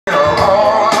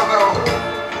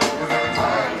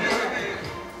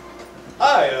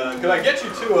I get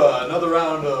you to another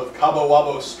round of Cabo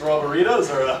Wabo strawberritas,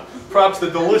 or perhaps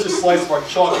the delicious slice of our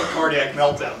chocolate cardiac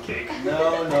meltdown cake?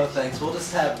 No, no thanks. We'll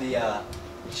just have the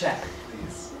check,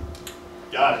 please.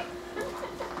 Got it.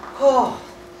 Oh,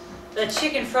 that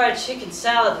fried chicken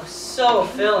salad was so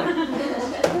filling.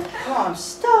 Oh, I'm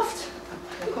stuffed.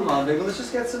 Well, come on, baby. Let's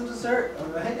just get some dessert, all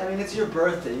right? I mean, it's your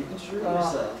birthday. You can treat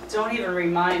yourself. Don't even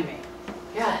remind me.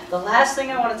 Yeah, the last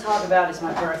thing I want to talk about is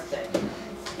my birthday.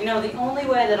 You know, the only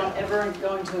way that I'm ever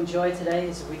going to enjoy today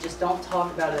is if we just don't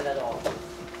talk about it at all.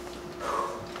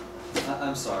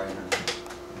 I'm sorry, honey.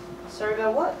 Sorry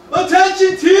about what?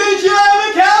 Attention,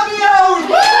 TGI McHappyhour's!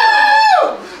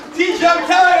 Woo! TGI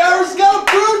McHappyhour's got a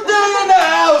birthday in the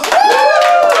house! Woo!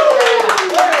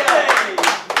 Hey!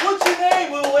 What's your name,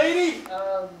 little lady?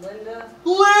 Linda.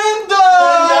 Linda!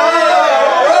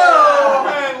 Oh,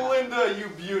 man, Linda, you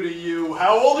beauty, you.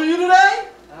 How old are you today?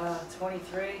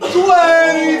 23. 23!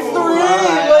 Ladies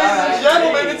and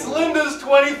gentlemen, it's Linda's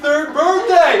 23rd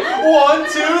birthday! 1,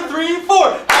 2, 3,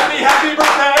 4. Happy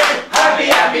birthday!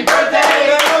 Happy birthday!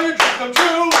 May all your dreams come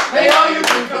true! May all your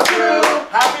dreams come true!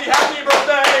 Happy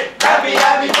birthday! Happy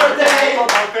birthday! From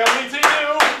our family to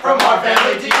you! From our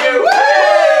family to you!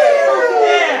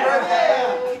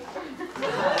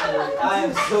 I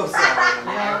am so sorry.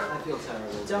 I feel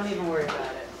terrible. Don't even worry about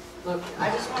it. Look, I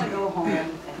just want to go home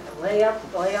and lay on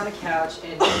the couch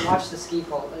and watch the ski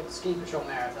patrol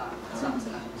marathon. That's not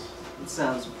tonight. It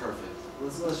sounds perfect.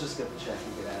 Let's just get the check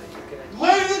and get out of here. Okay.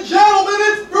 Ladies and gentlemen,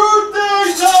 it's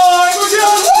birthday time!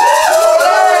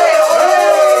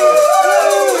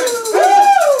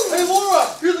 Hey Laura,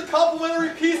 here's a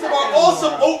complimentary piece of our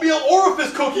awesome oatmeal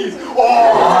orifice cookies. Oh!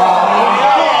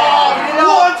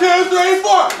 1, 2, 3,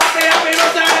 4. Happy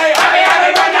birthday!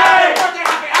 Happy birthday!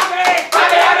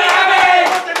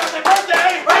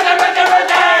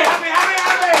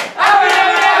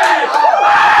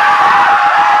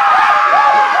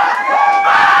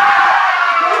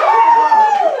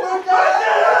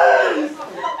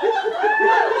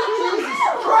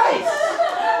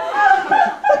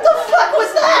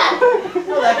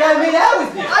 That guy made out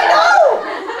with you. I know!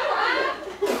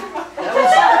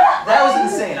 That was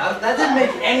insane. That didn't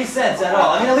make any sense at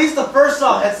all. I mean, at least the first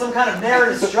song had some kind of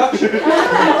narrative structure. Look,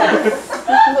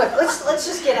 let's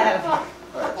just get out of here.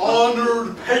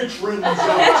 Honored patrons of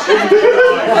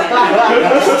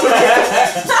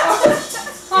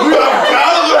we have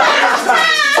gathered here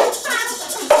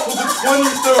for the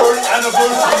 23rd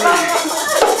anniversary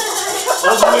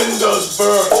of Linda's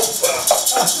birth.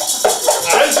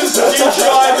 As is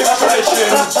TGI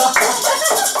tradition,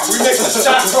 we make a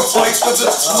sacrifice for the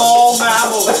small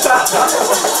mammal as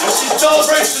she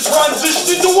celebrates the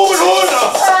transition into womanhood.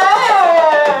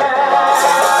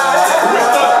 With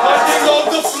the cutting of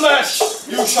the flesh,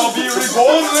 you shall be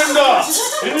reborn, Linda,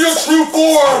 in your true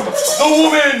form, the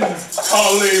woman,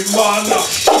 Kalimana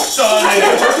Shuktare.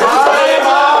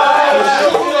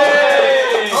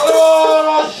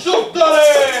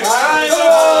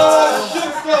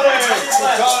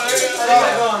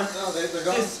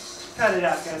 Cut it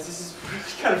out, guys. This is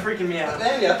kind of freaking me out.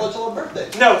 Andy, I thought you loved birthday.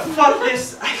 No, fuck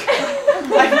this. I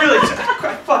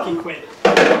fucking quit.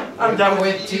 I'm done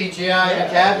with TGI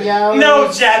McHappyhour?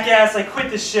 No, jackass. I quit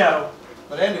the show.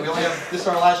 But Andy, we only have this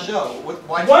our last show.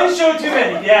 Why? One show too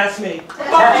many, if you ask me.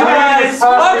 Fuck you guys.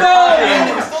 Fuck off.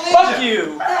 Fuck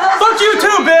you. Fuck you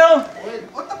too, Bill.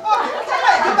 What the fuck?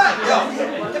 Get back here!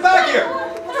 Yo, get back here!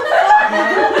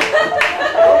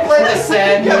 Don't play the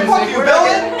sad music. Yeah, fuck you, Bill!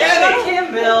 Andy! Fuck him,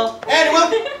 Bill. Andy, what?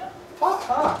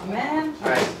 Fuck, man.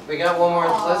 Alright, we got one more.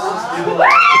 Let's just do the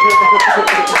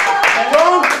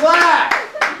Don't clap!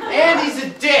 Andy's a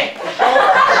dick!